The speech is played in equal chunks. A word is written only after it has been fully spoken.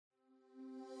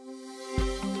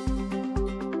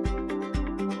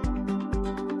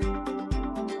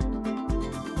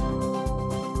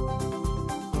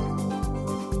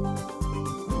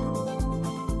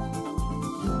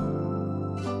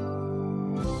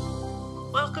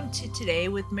Welcome to Today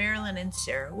with Marilyn and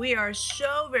Sarah. We are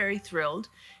so very thrilled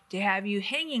to have you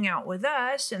hanging out with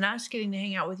us and us getting to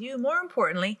hang out with you. More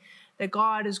importantly, that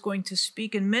God is going to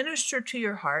speak and minister to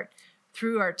your heart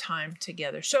through our time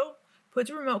together. So put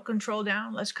the remote control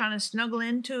down. Let's kind of snuggle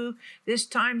into this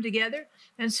time together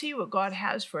and see what God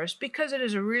has for us, because it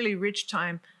is a really rich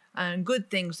time and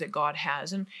good things that God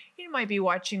has. And you might be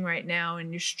watching right now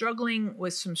and you're struggling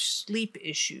with some sleep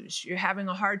issues. You're having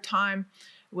a hard time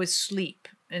with sleep,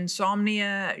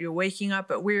 insomnia, you're waking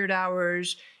up at weird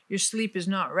hours, your sleep is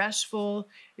not restful,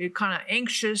 you're kind of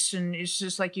anxious, and it's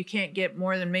just like you can't get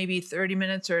more than maybe 30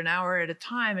 minutes or an hour at a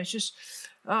time. It's just,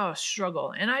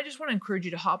 struggle. And I just want to encourage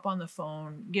you to hop on the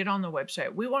phone, get on the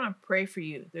website. We want to pray for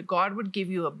you, that God would give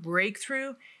you a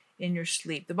breakthrough in your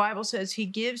sleep. The Bible says he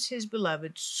gives his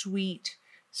beloved sweet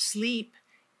sleep,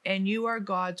 and you are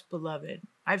God's beloved.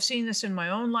 I've seen this in my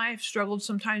own life, struggled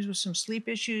sometimes with some sleep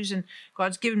issues, and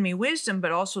God's given me wisdom,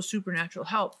 but also supernatural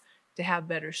help to have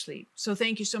better sleep. So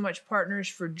thank you so much, partners,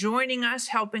 for joining us,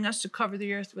 helping us to cover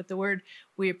the earth with the word.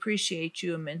 We appreciate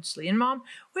you immensely. And Mom,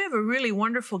 we have a really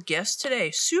wonderful guest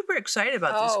today. Super excited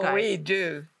about this guy. Oh, we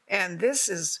do. And this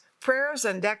is Prayers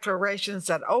and Declarations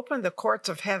That Open the Courts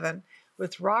of Heaven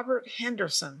with Robert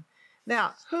Henderson.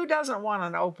 Now, who doesn't want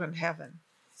an open heaven?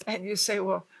 And you say,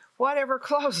 well, whatever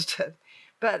closed it?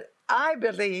 But I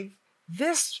believe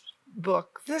this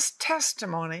book, this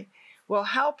testimony, will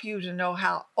help you to know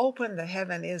how open the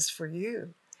heaven is for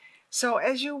you. So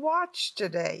as you watch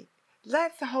today,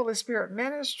 let the Holy Spirit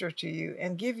minister to you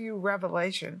and give you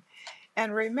revelation.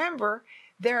 And remember,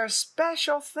 there are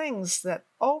special things that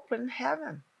open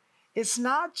heaven. It's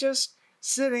not just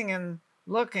sitting and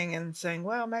looking and saying,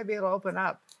 well, maybe it'll open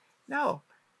up. No,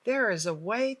 there is a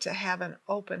way to have an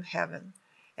open heaven.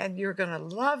 And you're going to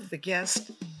love the guest,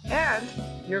 and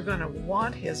you're going to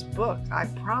want his book. I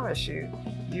promise you,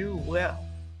 you will.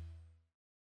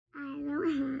 I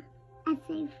don't have a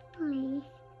safe place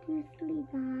to sleep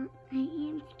at. I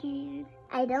am scared.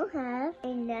 I don't have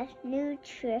enough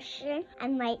nutrition. I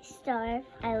might starve.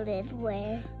 I live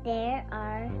where there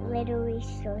are little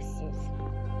resources.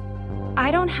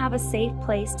 I don't have a safe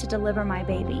place to deliver my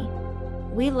baby.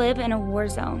 We live in a war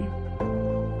zone.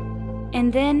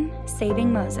 And then,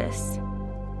 saving Moses.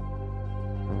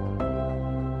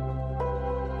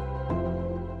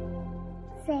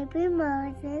 Saving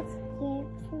Moses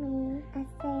gives me a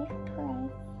safe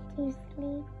place to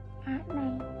sleep at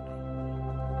night.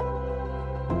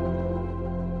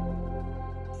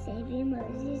 Saving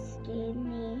Moses gave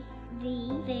me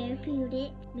the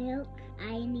therapeutic milk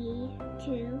I need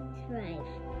to thrive.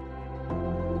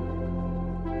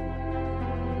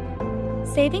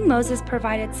 Saving Moses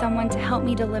provided someone to help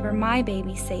me deliver my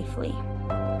baby safely.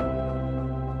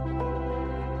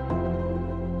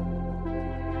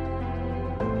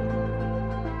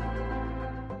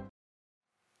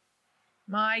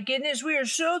 My goodness, we are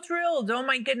so thrilled. Oh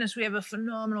my goodness, we have a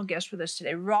phenomenal guest with us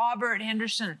today, Robert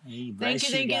Henderson. Hey, Thank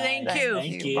you.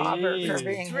 Thank you, Robert, for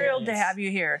being Thrilled here. to have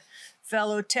you here.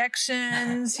 Fellow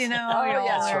Texans, you know, Oh, y'all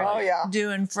yes. are Oh, yeah.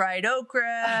 doing fried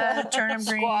okra, turnip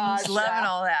greens, Squash, loving yeah.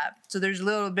 all that. So there's a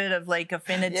little bit of like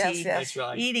affinity, Yes. That's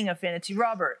right. eating affinity.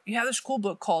 Robert, you have this cool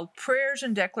book called Prayers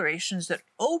and Declarations That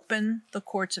Open the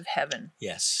Courts of Heaven.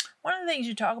 Yes. One of the things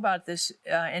you talk about this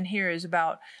in here is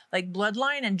about like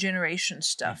bloodline and generation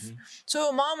stuff. Mm-hmm.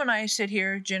 So Mom and I sit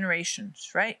here,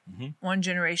 generations, right? Mm-hmm. One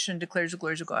generation declares the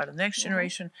glories of God, and the next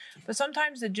generation. But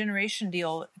sometimes the generation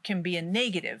deal can be a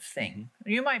negative thing. Mm-hmm.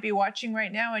 You might be watching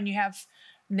right now and you have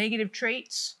negative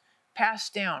traits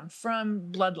passed down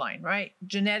from bloodline, right?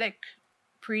 Genetic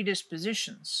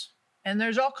predispositions. And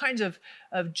there's all kinds of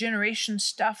generation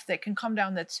stuff that can come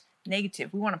down that's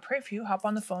negative. We want to pray for you. Hop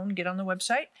on the phone, get on the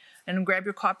website, and grab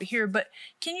your copy here. But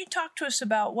can you talk to us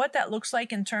about what that looks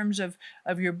like in terms of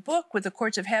your book with the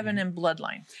courts of heaven and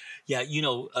bloodline? Yeah, you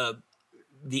know,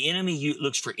 the enemy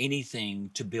looks for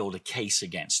anything to build a case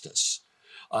against us.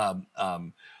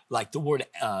 Like the word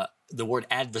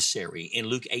adversary in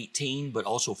Luke 18, but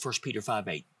also 1 Peter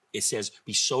 5:8. It says,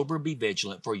 be sober, be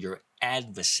vigilant, for your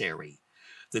adversary,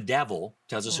 the devil,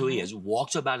 tells us who he is,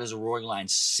 walks about as a roaring lion,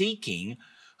 seeking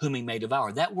whom he may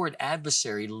devour. That word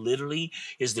adversary literally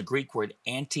is the Greek word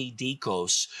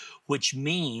antidikos, which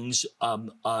means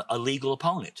a legal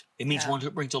opponent. It means one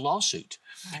who brings a lawsuit.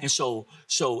 Right.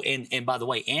 And by the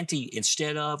way, anti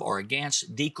instead of or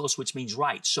against, dikos, which means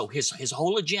right. So his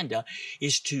whole agenda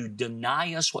is to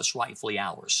deny us what's rightfully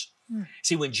ours.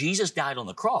 See, when Jesus died on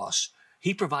the cross,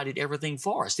 he provided everything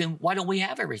for us. Then why don't we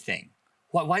have everything?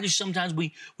 Why do sometimes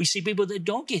we see people that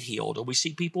don't get healed, or we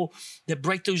see people that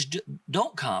breakthroughs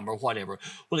don't come, or whatever?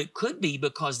 Well, it could be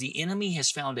because the enemy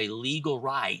has found a legal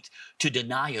right to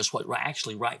deny us what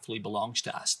actually rightfully belongs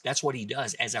to us. That's what he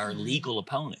does as our legal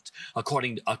opponent,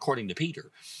 according to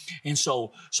Peter. And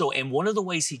and one of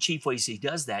the chief ways he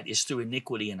does that is through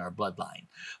iniquity in our bloodline.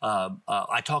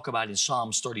 I talk about in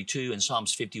Psalms 32 and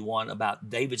Psalms 51 about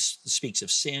David speaks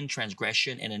of sin,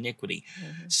 transgression, and iniquity.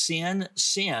 Sin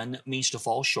means to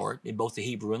fall short in both the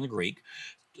Hebrew and the Greek.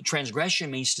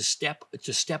 Transgression means to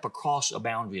step across a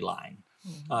boundary line.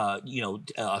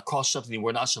 Across something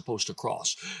we're not supposed to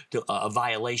cross, a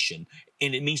violation,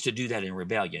 and it means to do that in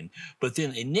rebellion. But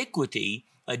then iniquity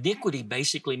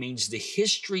basically means the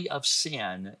history of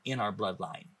sin in our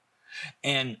bloodline,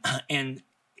 and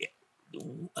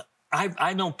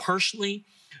I know personally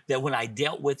that when I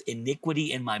dealt with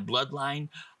iniquity in my bloodline,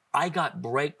 I got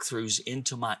breakthroughs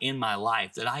in my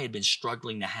life that I had been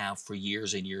struggling to have for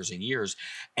years and years and years,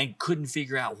 and couldn't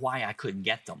figure out why I couldn't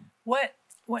get them.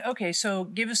 Okay, so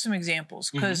give us some examples,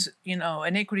 because,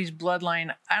 iniquity's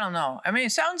bloodline, I don't know. I mean,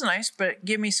 it sounds nice, but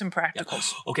give me some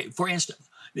practicals. Yeah. Okay, for instance,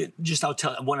 I'll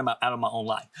tell one out of my own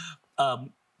life.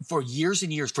 For years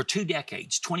and years, for 2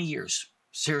 decades, 20 years,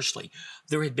 seriously,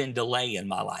 there had been delay in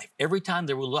my life. Every time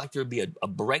there would be a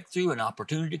breakthrough, an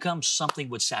opportunity to come, something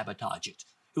would sabotage it.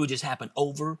 It would just happen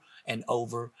over and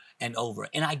over and over.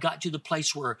 And I got to the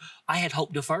place where I had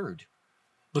hope deferred,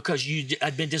 because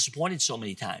I'd been disappointed so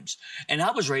many times, and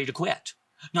I was ready to quit.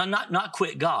 Not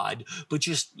quit God, but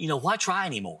just, why try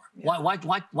anymore?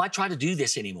 Yeah. Why try to do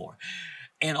this anymore?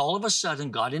 And all of a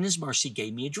sudden, God in his mercy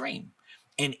gave me a dream.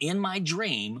 And in my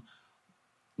dream,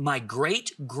 my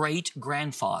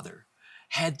great-great-grandfather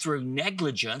had, through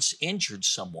negligence, injured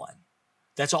someone.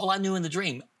 That's all I knew in the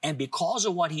dream. And because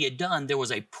of what he had done, there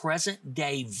was a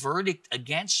present-day verdict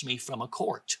against me from a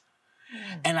court.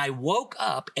 And I woke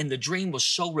up, and the dream was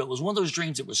so real. It was one of those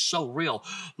dreams that was so real.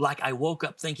 Like, I woke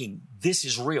up thinking, this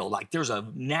is real. Like, there's a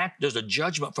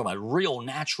judgment from a real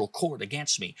natural court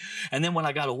against me. And then when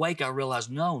I got awake, I realized,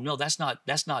 no, that's not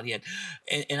it.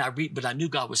 But I knew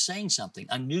God was saying something.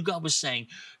 I knew God was saying,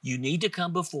 you need to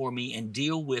come before me and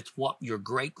deal with what your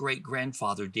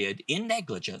great-great-grandfather did in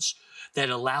negligence that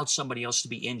allowed somebody else to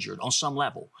be injured on some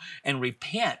level, and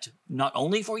repent not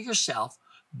only for yourself,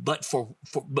 but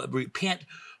repent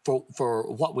for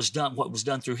what was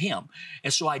done through him.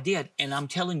 And so I did. And I'm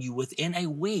telling you, within a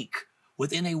week,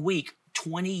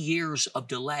 20 years of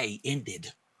delay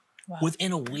ended. Wow.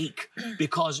 Within a week,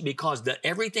 because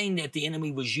everything that the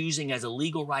enemy was using as a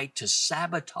legal right to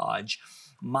sabotage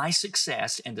my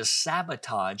success and to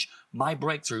sabotage my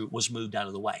breakthrough was moved out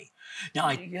of the way. Now,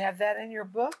 you have that in your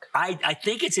book? I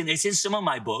think it's in some of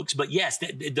my books, but yes,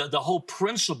 the whole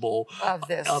principle of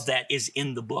that is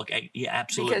in the book. Yeah,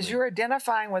 absolutely. Because you're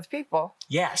identifying with people.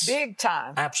 Yes. Big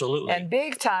time. Absolutely. And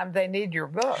big time, they need your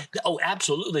book. Oh,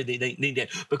 absolutely. They need that,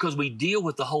 because we deal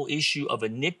with the whole issue of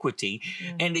iniquity,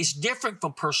 and it's different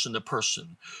from person to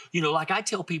person. Like I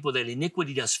tell people that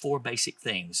iniquity does 4 basic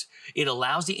things. It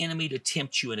allows the enemy to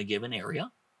tempt you in a given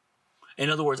area. In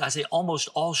other words, I say almost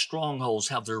all strongholds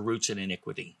have their roots in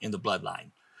iniquity in the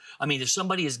bloodline. I mean, if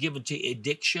somebody is given to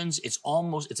addictions, it's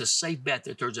a safe bet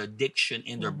that there's addiction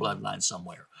in their bloodline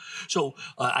somewhere. So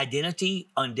identity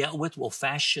undealt with will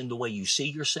fashion the way you see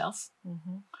yourself.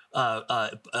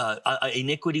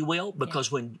 Iniquity will, because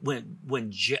when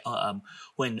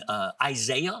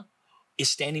Isaiah is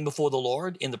standing before the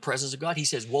Lord in the presence of God, he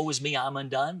says, "Woe is me, I'm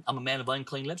undone. I'm a man of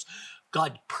unclean lips."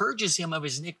 God purges him of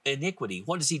his iniquity.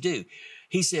 What does he do?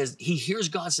 He says, he hears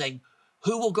God saying,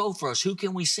 "Who will go for us? Who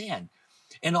can we send?"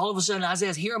 And all of a sudden,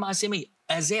 Isaiah says, "Here am I, send me."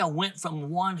 Isaiah went from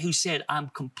one who said, "I'm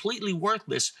completely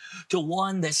worthless," to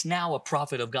one that's now a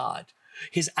prophet of God.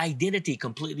 His identity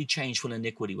completely changed when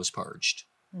iniquity was purged.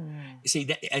 See,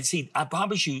 I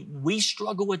promise you, we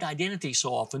struggle with identity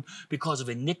so often because of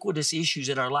iniquitous issues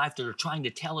in our life that are trying to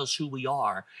tell us who we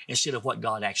are instead of what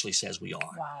God actually says we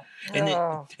are. Wow.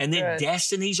 And then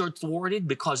destinies are thwarted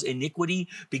because iniquity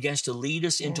begins to lead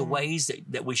us into ways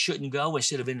that we shouldn't go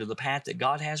instead of into the path that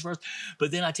God has for us.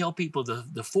 But then I tell people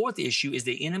the 4th issue is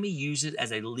the enemy uses it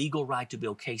as a legal right to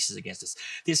build cases against us.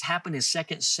 This happened in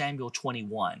 2 Samuel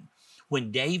 21.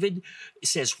 When David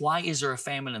says, "Why is there a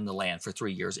famine in the land for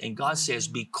 3 years?" And God says,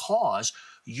 "Because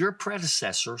your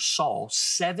predecessor, Saul,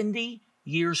 70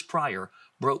 years prior,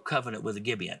 broke covenant with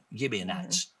the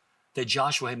Gibeonites that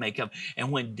Joshua had made covenant."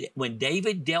 And when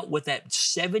David dealt with that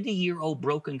 70-year-old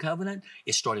broken covenant,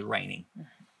 it started raining.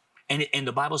 And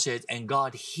the Bible says, and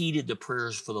God heeded the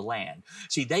prayers for the land.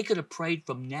 See, they could have prayed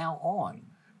from now on,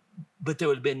 but there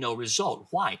would have been no result.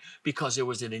 Why? Because there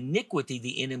was an iniquity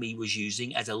the enemy was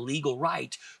using as a legal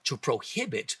right to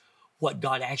prohibit what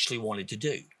God actually wanted to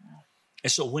do.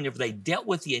 And so whenever they dealt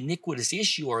with the iniquitous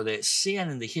issue or the sin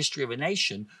in the history of a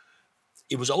nation,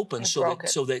 it was open so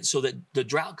that the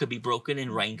drought could be broken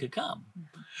and rain could come.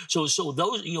 So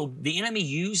those, the enemy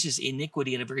uses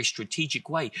iniquity in a very strategic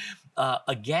way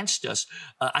against us.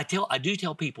 I do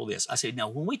tell people this. I say, now,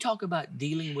 when we talk about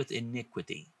dealing with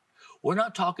iniquity, we're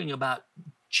not talking about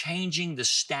changing the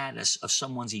status of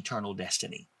someone's eternal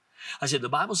destiny. I said, the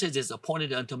Bible says it's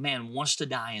appointed unto man once to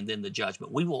die and then the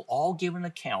judgment. We will all give an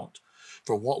account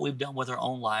for what we've done with our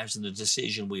own lives and the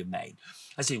decision we have made.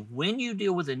 I say, when you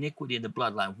deal with iniquity in the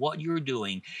bloodline, what you're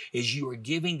doing is you are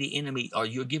giving the enemy, or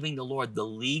you're giving the Lord the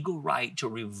legal right to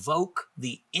revoke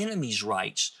the enemy's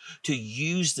rights to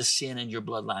use the sin in your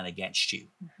bloodline against you.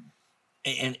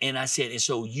 And I said, and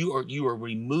so you are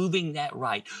removing that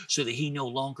right so that he no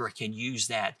longer can use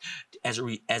that as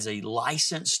a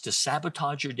license to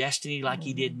sabotage your destiny like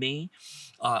he did me,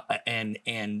 and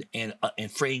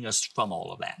freeing us from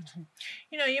all of that.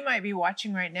 You might be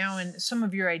watching right now, and some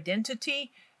of your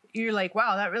identity, you're like,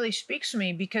 wow, that really speaks to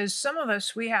me, because some of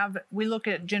us, we look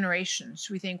at generations.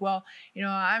 We think, well,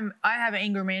 I have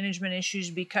anger management issues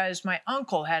because my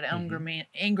uncle had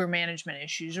anger management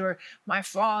issues, or my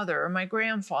father or my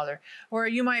grandfather. Or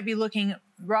you might be looking,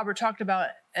 Robert talked about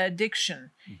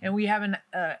addiction, and we have an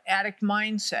addict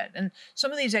mindset. And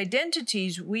some of these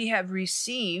identities we have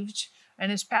received, and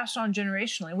it's passed on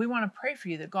generationally. We want to pray for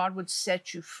you that God would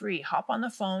set you free. Hop on the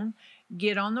phone,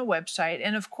 get on the website,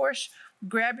 and of course,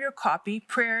 grab your copy,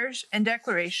 Prayers and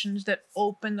Declarations That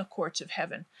Open the Courts of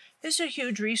Heaven. This is a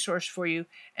huge resource for you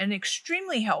and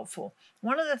extremely helpful.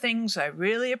 One of the things I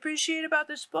really appreciate about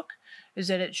this book is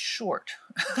that it's short.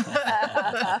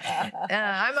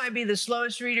 I might be the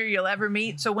slowest reader you'll ever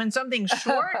meet, so when something's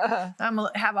short, I'm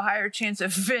going to have a higher chance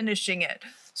of finishing it.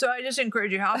 So I just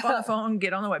encourage you, hop on the phone,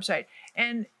 get on the website.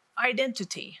 And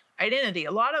identity.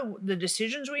 A lot of the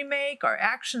decisions we make, our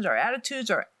actions, our attitudes,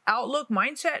 our outlook,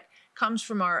 mindset, comes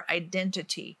from our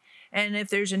identity. And if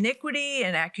there's iniquity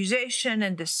and accusation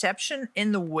and deception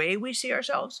in the way we see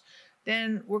ourselves,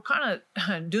 then we're kind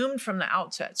of doomed from the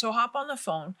outset. So hop on the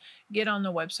phone, get on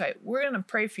the website. We're going to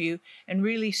pray for you and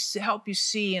really help you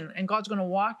see, and God's going to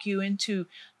walk you into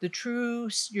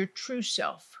your true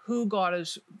self, who God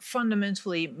has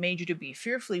fundamentally made you to be,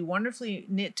 fearfully, wonderfully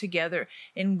knit together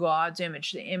in God's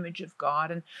image, the image of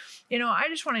God. And, I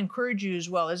just want to encourage you as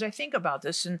well as I think about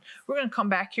this, and we're going to come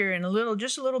back here in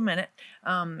just a little minute,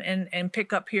 and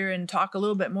pick up here and talk a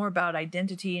little bit more about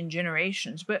identity and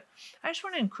generations. But I just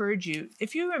want to encourage you,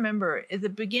 if you remember at the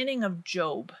beginning of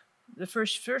Job, the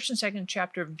first and second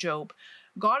chapter of Job,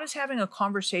 God is having a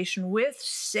conversation with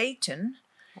Satan,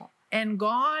 and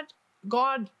God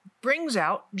brings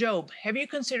out Job. Have you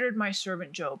considered my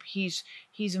servant Job? He's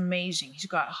amazing. He's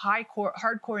got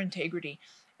hardcore integrity.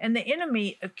 And the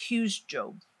enemy accused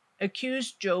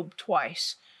Job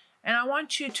twice. And I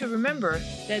want you to remember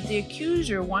that the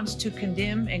accuser wants to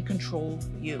condemn and control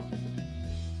you.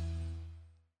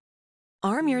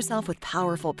 Arm yourself with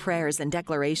powerful prayers and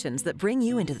declarations that bring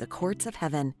you into the courts of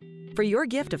heaven. For your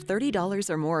gift of $30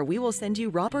 or more, we will send you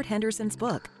Robert Henderson's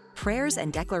book, Prayers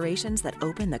and Declarations That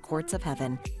Open the Courts of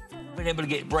Heaven. Been able to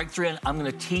get breakthrough, and I'm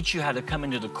going to teach you how to come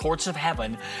into the courts of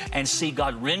heaven and see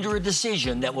God render a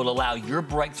decision that will allow your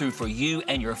breakthrough for you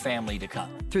and your family to come.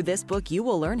 Through this book, you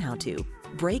will learn how to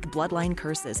break bloodline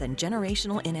curses and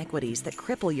generational inequities that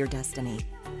cripple your destiny,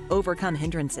 overcome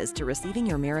hindrances to receiving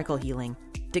your miracle healing,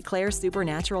 declare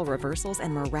supernatural reversals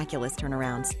and miraculous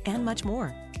turnarounds, and much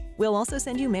more. We'll also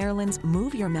send you Marilyn's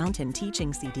Move Your Mountain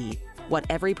teaching CD, What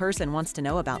Every Person Wants to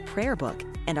Know About prayer book,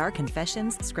 and our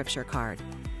Confessions scripture card.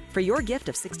 For your gift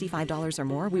of $65 or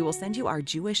more, we will send you our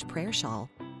Jewish prayer shawl.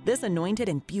 This anointed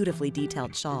and beautifully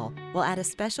detailed shawl will add a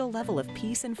special level of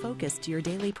peace and focus to your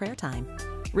daily prayer time.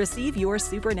 Receive your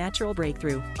supernatural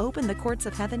breakthrough. Open the courts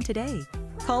of heaven today.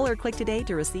 Call or click today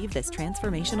to receive this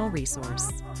transformational resource.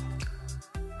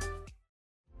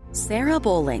 Sarah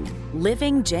Bowling,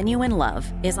 Living Genuine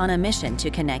Love, is on a mission to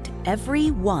connect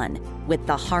everyone with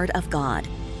the heart of God.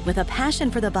 With a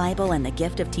passion for the Bible and the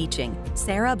gift of teaching,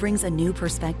 Sarah brings a new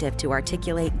perspective to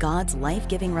articulate God's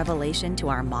life-giving revelation to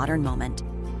our modern moment.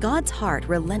 God's heart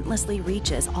relentlessly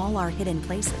reaches all our hidden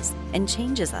places and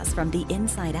changes us from the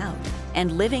inside out.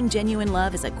 And Living Genuine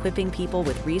Love is equipping people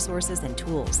with resources and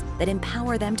tools that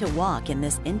empower them to walk in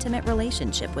this intimate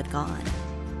relationship with God.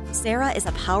 Sarah is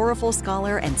a powerful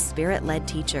scholar and spirit-led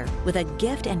teacher with a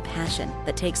gift and passion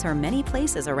that takes her many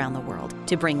places around the world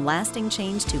to bring lasting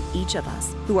change to each of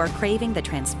us who are craving the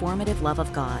transformative love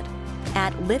of God.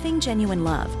 At Living Genuine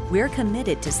Love, we're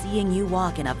committed to seeing you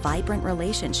walk in a vibrant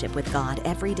relationship with God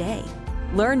every day.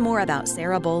 Learn more about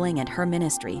Sarah Bowling and her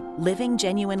ministry, Living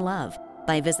Genuine Love,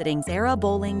 by visiting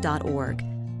sarahbowling.org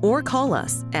or call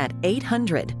us at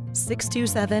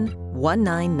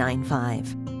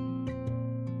 800-627-1995.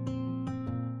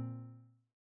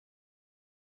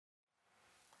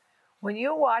 When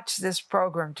you watch this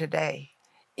program today,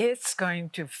 it's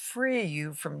going to free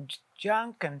you from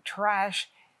junk and trash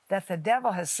that the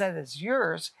devil has said is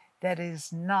yours that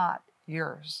is not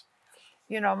yours.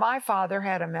 You know, my father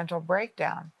had a mental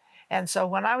breakdown. And so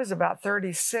when I was about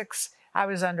 36, I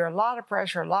was under a lot of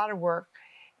pressure, a lot of work.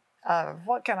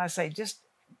 What can I say? Just,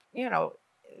 you know,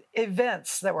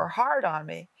 events that were hard on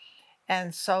me.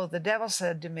 And so the devil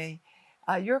said to me,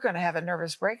 you're going to have a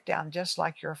nervous breakdown just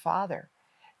like your father.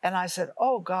 And I said,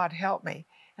 oh, God, help me.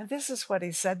 And this is what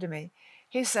he said to me.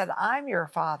 He said, I'm your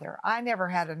father. I never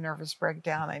had a nervous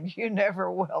breakdown, and you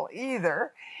never will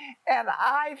either. And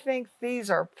I think these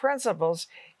are principles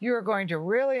you're going to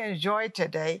really enjoy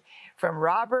today from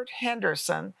Robert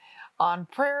Henderson on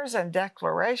prayers and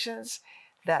declarations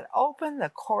that open the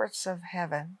courts of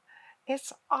heaven.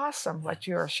 It's awesome what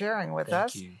you are sharing with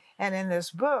us. You. And in this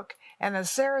book, and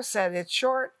as Sarah said, it's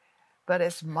short, but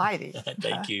it's mighty.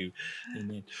 Thank you.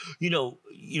 Amen. You know,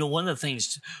 one of the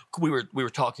things we were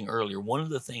talking earlier, one of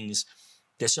the things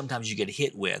that sometimes you get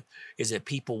hit with is that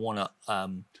people want to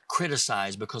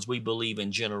criticize because we believe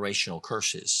in generational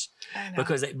curses.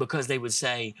 Because they would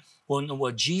say, well, no,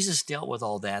 well, Jesus dealt with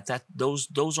all that.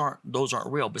 Those aren't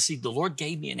real. But see, the Lord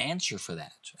gave me an answer for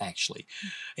that, actually.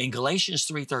 In Galatians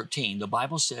 3:13, the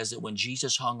Bible says that when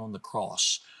Jesus hung on the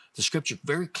cross, the scripture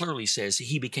very clearly says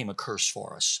he became a curse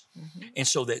for us. Mm-hmm. And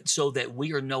so that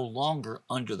we are no longer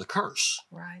under the curse.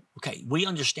 Right. Okay, we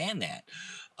understand that.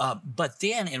 But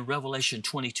then in Revelation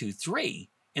 22:3,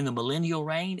 in the millennial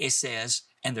reign, it says,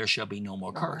 and there shall be no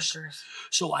more curse.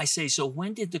 So I say, so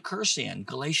when did the curse end?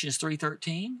 Galatians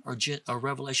 3:13 or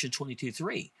Revelation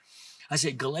 22:3? I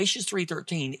said, Galatians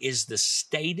 3:13 is the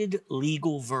stated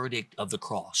legal verdict of the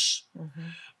cross. Mm-hmm.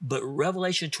 But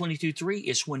Revelation 22:3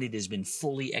 is when it has been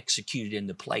fully executed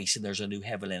into place and there's a new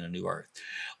heaven and a new earth.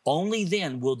 Only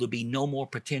then will there be no more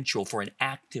potential for an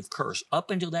active curse.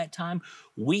 Up until that time,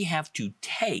 we have to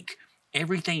take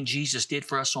everything Jesus did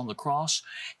for us on the cross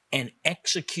and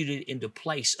execute it into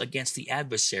place against the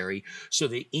adversary so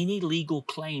that any legal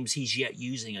claims he's yet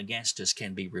using against us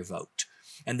can be revoked.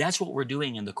 And that's what we're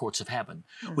doing in the courts of heaven.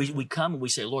 Mm-hmm. We come and we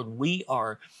say, Lord, we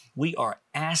are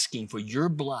asking for your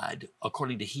blood,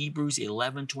 according to Hebrews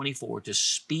 11:24, to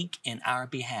speak in our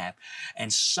behalf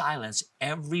and silence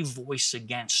every voice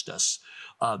against us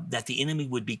that the enemy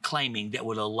would be claiming that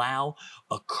would allow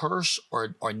a curse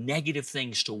or negative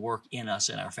things to work in us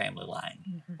in our family line.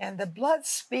 Mm-hmm. And the blood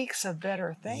speaks of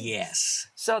better things. Yes.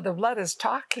 So the blood is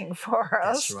talking for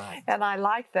us. That's right. And I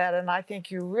like that. And I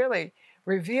think you really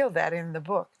reveal that in the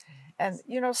book. And,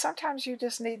 you know, sometimes you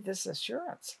just need this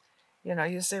assurance. You know,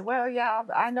 you say, well, yeah,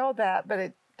 I know that, but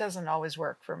it doesn't always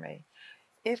work for me.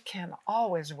 It can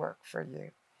always work for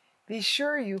you. Be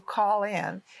sure you call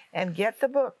in and get the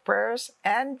book, Prayers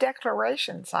and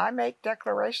Declarations. I make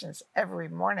declarations every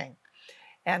morning.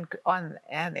 And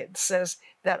it says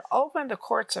that open the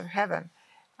courts of heaven.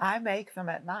 I make them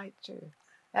at night too.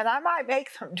 And I might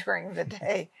make them during the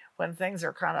day when things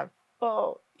are kind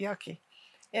of, yucky.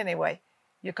 Anyway,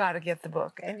 you got to get the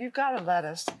book, and you've got to let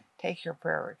us take your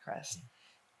prayer request.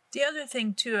 The other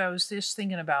thing, too, I was just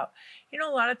thinking about, you know,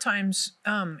 a lot of times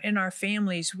in our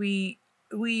families, we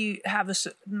have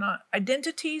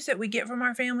identities that we get from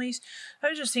our families. I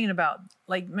was just thinking about,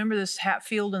 like, remember this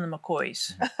Hatfield and the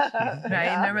McCoys, right?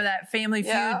 Yeah. Remember that Family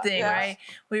Feud thing, right?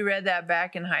 We read that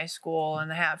back in high school,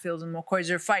 and the Hatfields and McCoys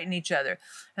are fighting each other.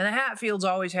 And the Hatfields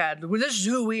always had, well, this is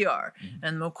who we are. Mm-hmm.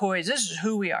 And the McCoys, this is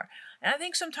who we are. And I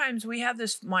think sometimes we have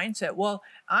this mindset, well,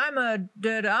 I'm a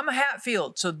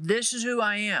Hatfield, so this is who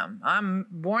I am. I'm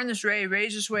born this way,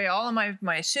 raised this way. All of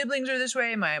my siblings are this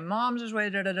way. My mom's this way,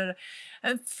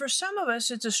 And for some of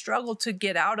us, it's a struggle to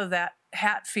get out of that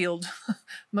Hatfield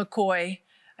McCoy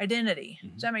identity.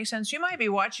 Mm-hmm. Does that make sense? You might be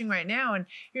watching right now and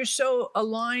you're so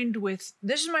aligned with,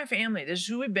 this is my family. This is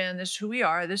who we've been. This is who we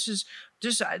are. I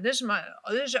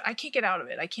can't get out of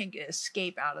it. I can't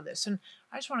escape out of this. And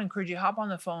I just want to encourage you, hop on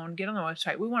the phone, get on the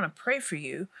website. We want to pray for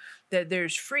you that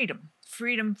there's freedom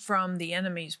from the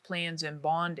enemy's plans and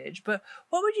bondage. But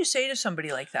what would you say to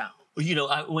somebody like that? Well, you know,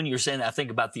 when you're saying that, I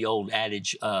think about the old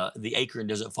adage, the acorn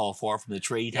doesn't fall far from the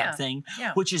tree type thing,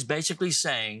 which is basically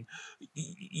saying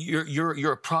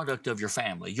you're a product of your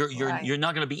family. You're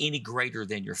not going to be any greater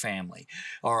than your family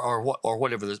or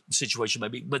whatever the situation may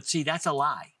be. But see, that's a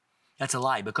lie. That's a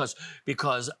lie, because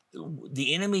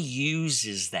the enemy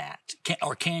uses that,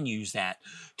 can use that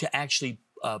to actually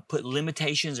put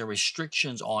limitations and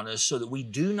restrictions on us so that we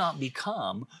do not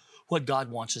become what God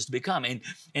wants us to become.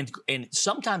 And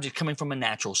sometimes it's coming from a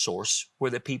natural source where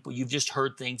the people, you've just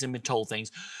heard things and been told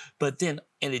things. But then,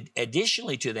 and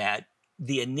additionally to that,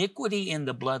 the iniquity in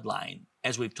the bloodline,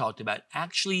 as we've talked about,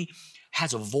 actually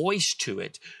has a voice to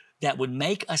it that would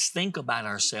make us think about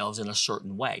ourselves in a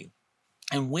certain way.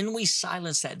 And when we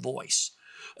silence that voice,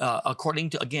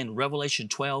 according to, again, Revelation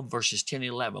 12, verses 10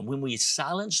 and 11, when we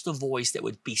silence the voice that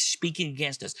would be speaking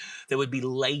against us, that would be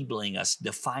labeling us,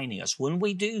 defining us, when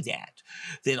we do that,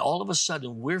 then all of a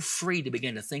sudden we're free to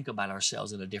begin to think about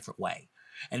ourselves in a different way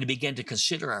and to begin to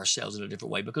consider ourselves in a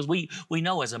different way, because we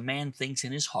know as a man thinks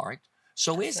in his heart,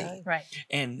 so is he. Right.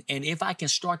 And if I can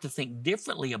start to think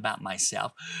differently about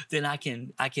myself, then I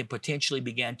can potentially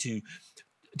begin to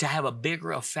have a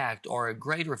bigger effect or a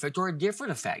greater effect or a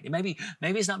different effect. And maybe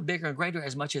it's not bigger and greater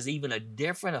as much as even a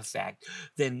different effect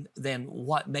than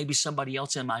what maybe somebody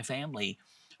else in my family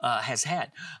has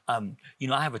had. You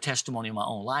know, I have a testimony in my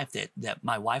own life that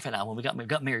my wife and I, when we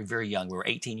got married very young, we were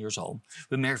 18 years old. We've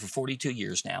been married for 42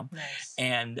 years now. Nice.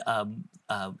 And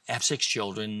have 6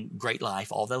 children, great life,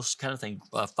 all those kind of things,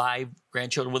 5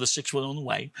 grandchildren with a 6th one on the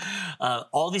way,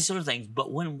 all these sort of things.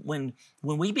 But when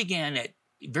we began at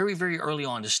very, very early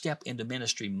on to step into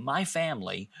ministry, my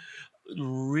family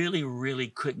really, really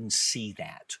couldn't see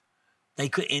that. They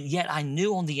could, and yet I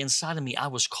knew on the inside of me I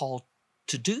was called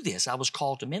to do this. I was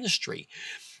called to ministry.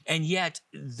 And yet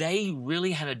they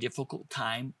really had a difficult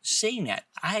time seeing that.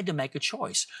 I had to make a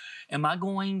choice. Am I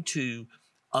going to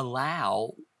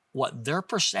allow what their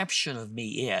perception of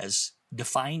me is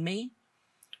define me?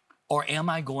 Or am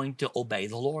I going to obey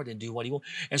the Lord and do what he wants?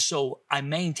 And so I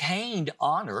maintained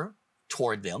honor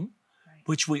toward them, right,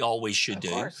 which we always should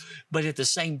do. Course. But at the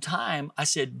same time, I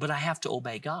said, but I have to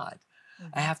obey God.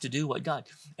 Mm-hmm. I have to do what God.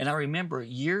 And I remember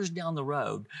years down the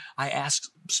road, I asked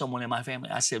someone in my family,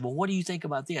 I said, well, what do you think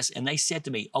about this? And they said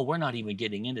to me, oh, we're not even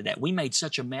getting into that. We made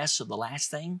such a mess of the last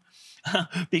thing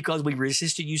because we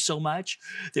resisted you so much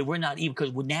that we're not even,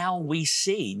 because now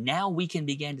we can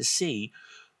begin to see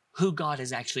who God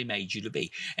has actually made you to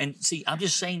be. And see, I'm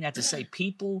just saying that to say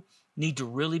people need to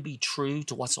really be true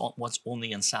to what's on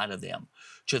the inside of them,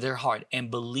 to their heart,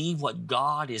 and believe what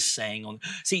God is saying.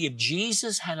 See, if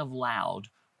Jesus had allowed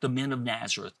the men of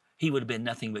Nazareth, he would have been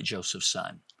nothing but Joseph's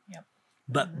son. Yep.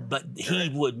 But he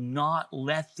would not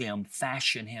let them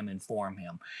fashion him and form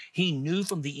him. He knew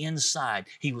from the inside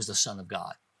he was the Son of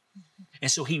God.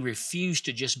 And so he refused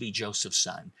to just be Joseph's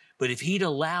son. But if he'd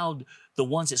allowed the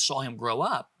ones that saw him grow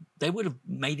up, they would have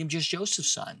made him just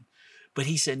Joseph's son. But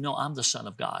he said, no, I'm the Son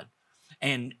of God.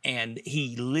 And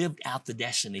he lived out the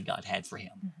destiny God had for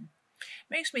him. Mm-hmm.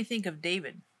 Makes me think of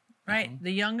David, right? Mm-hmm.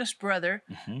 The youngest brother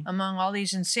among all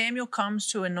these. And Samuel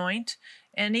comes to anoint,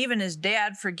 and even his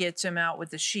dad forgets him out with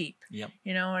the sheep. Yep.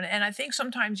 You know, and I think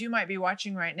sometimes you might be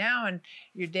watching right now and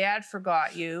your dad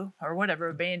forgot you or whatever,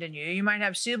 abandoned you. You might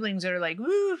have siblings that are like,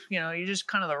 woo, you know, you're just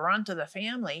kind of the runt of the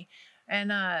family.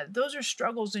 And those are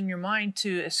struggles in your mind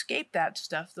to escape that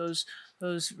stuff, those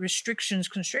restrictions,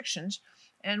 constrictions.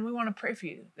 And we want to pray for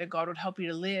you that God would help you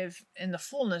to live in the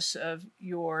fullness of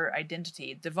your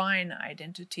identity, divine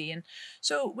identity. And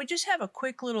so we just have a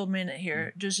quick little minute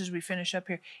here, just as we finish up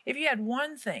here. If you had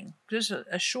one thing, just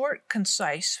a short,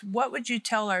 concise, what would you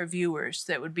tell our viewers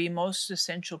that would be most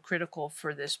essential, critical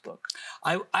for this book?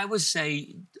 I would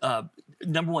say,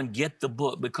 number one, get the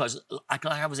book, because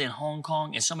I was in Hong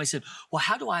Kong and somebody said, well,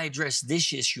 how do I address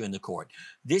this issue in the court?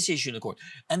 This issue in the court.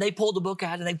 And they pulled the book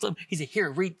out and they flipped. He said,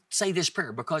 here, say this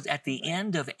prayer. Because at the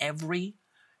end of every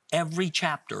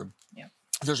chapter,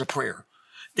 there's a prayer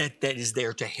that is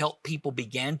there to help people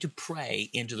begin to pray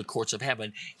into the courts of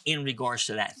heaven in regards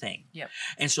to that thing. Yep.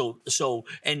 And so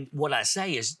what I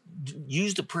say is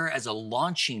use the prayer as a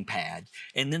launching pad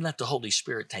and then let the Holy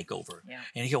Spirit take over. Yeah.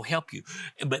 And he'll help you.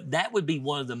 But that would be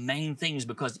one of the main things,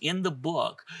 because in the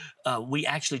book, we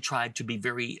actually tried to be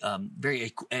very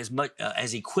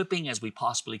as equipping as we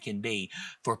possibly can be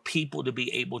for people to be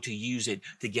able to use it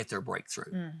to get their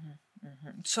breakthrough. Mm-hmm.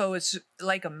 Mm-hmm. So it's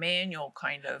like a manual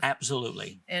kind of.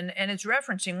 Absolutely. And it's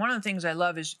referencing, one of the things I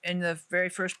love is in the very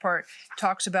first part,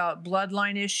 talks about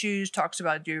bloodline issues, talks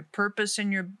about your purpose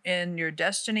and your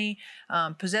destiny,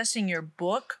 possessing your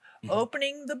book,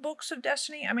 opening the books of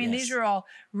destiny. I mean, these are all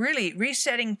really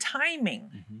resetting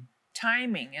timing.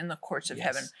 Timing in the courts of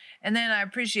heaven. And then I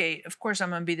appreciate, of course,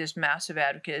 I'm going to be this massive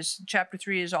advocate. Chapter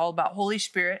 3 is all about Holy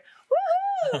Spirit.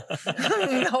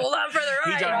 Hold on for the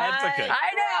ride. He's our advocate.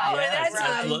 I know. Yes, That's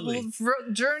absolutely.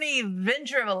 a journey,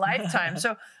 venture of a lifetime.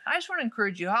 So I just want to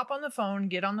encourage you, hop on the phone,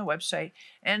 get on the website.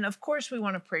 And of course, we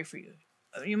want to pray for you.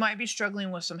 You might be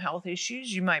struggling with some health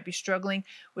issues. You might be struggling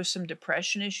with some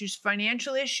depression issues,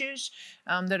 financial issues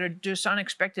that are just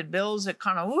unexpected bills that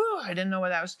kind of, I didn't know what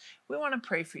that was. We want to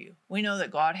pray for you. We know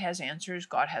that God has answers,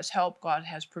 God has help, God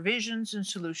has provisions and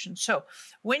solutions. So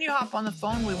when you hop on the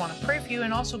phone, we want to pray for you,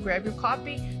 and also grab your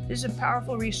copy. This is a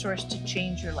powerful resource to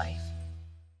change your life.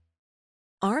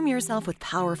 Arm yourself with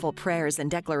powerful prayers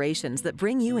and declarations that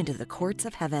bring you into the courts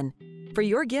of heaven. For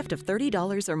your gift of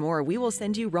 $30 or more, we will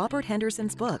send you Robert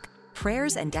Henderson's book,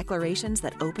 Prayers and Declarations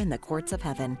That Open the Courts of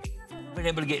Heaven. Been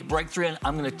able to get breakthrough, and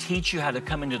I'm going to teach you how to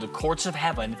come into the courts of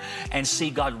heaven and see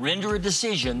God render a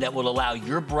decision that will allow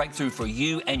your breakthrough for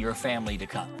you and your family to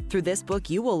come. Through this book,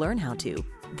 you will learn how to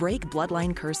break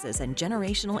bloodline curses and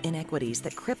generational inequities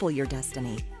that cripple your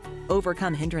destiny,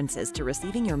 overcome hindrances to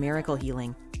receiving your miracle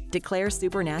healing, declare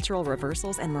supernatural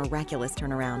reversals and miraculous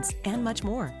turnarounds, and much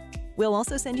more. We'll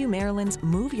also send you Marilyn's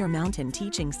Move Your Mountain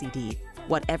teaching CD,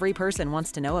 What Every Person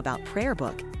Wants to Know About prayer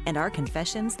book, and our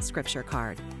Confessions scripture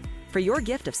card. For your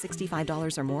gift of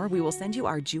 $65 or more, we will send you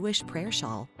our Jewish prayer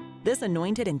shawl. This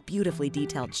anointed and beautifully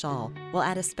detailed shawl will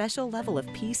add a special level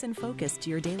of peace and focus to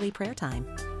your daily prayer time.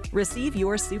 Receive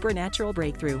your supernatural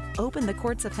breakthrough. Open the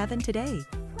courts of heaven today.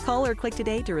 Call or click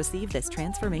today to receive this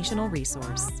transformational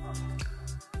resource.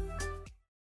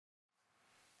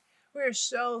 We're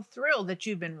so thrilled that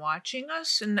you've been watching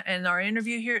us and our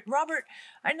interview here. Robert,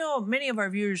 I know many of our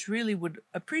viewers really would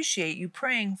appreciate you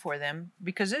praying for them,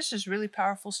 because this is really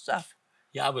powerful stuff.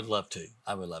 Yeah, I would love to.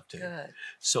 I would love to. Good.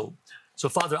 So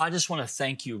Father, I just want to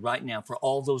thank you right now for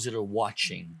all those that are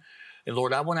watching. And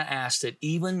Lord, I want to ask that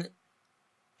even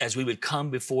as we would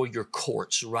come before your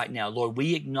courts right now, Lord,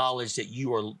 we acknowledge that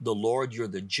you are the Lord, you're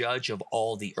the judge of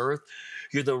all the earth.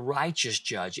 You're the righteous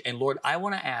judge. And Lord, I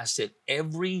want to ask that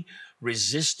every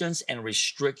resistance and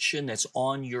restriction that's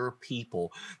on your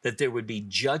people, that there would be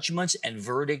judgments and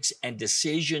verdicts and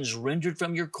decisions rendered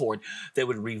from your court that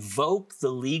would revoke the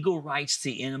legal rights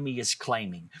the enemy is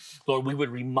claiming. Lord, we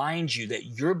would remind you that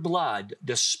your blood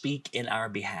does speak in our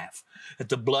behalf, that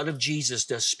the blood of Jesus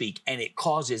does speak, and it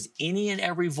causes any and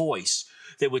every voice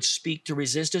that would speak to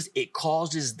resist us, it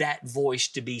causes that voice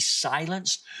to be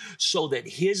silenced so that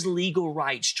his legal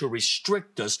rights to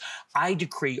restrict us, I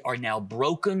decree, are now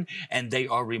broken and they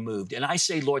are removed. And I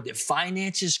say, Lord, that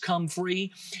finances come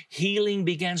free, healing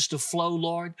begins to flow,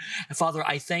 Lord. And Father,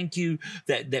 I thank you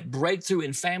that breakthrough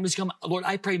in families come. Lord,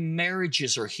 I pray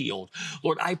marriages are healed.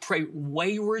 Lord, I pray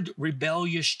wayward,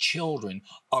 rebellious children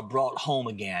are brought home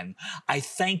again. I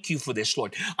thank you for this,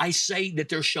 Lord. I say that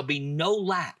there shall be no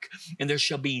lack and there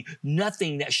shall be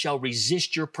nothing that shall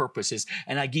resist your purposes.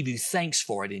 And I give you thanks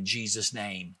for it in Jesus'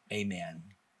 name. Amen.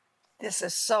 This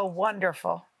is so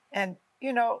wonderful. And,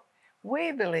 you know,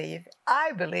 we believe,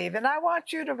 I believe, and I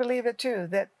want you to believe it too,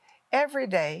 that every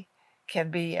day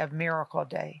can be a miracle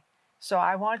day. So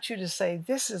I want you to say,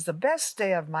 this is the best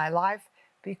day of my life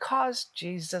because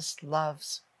Jesus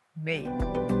loves me.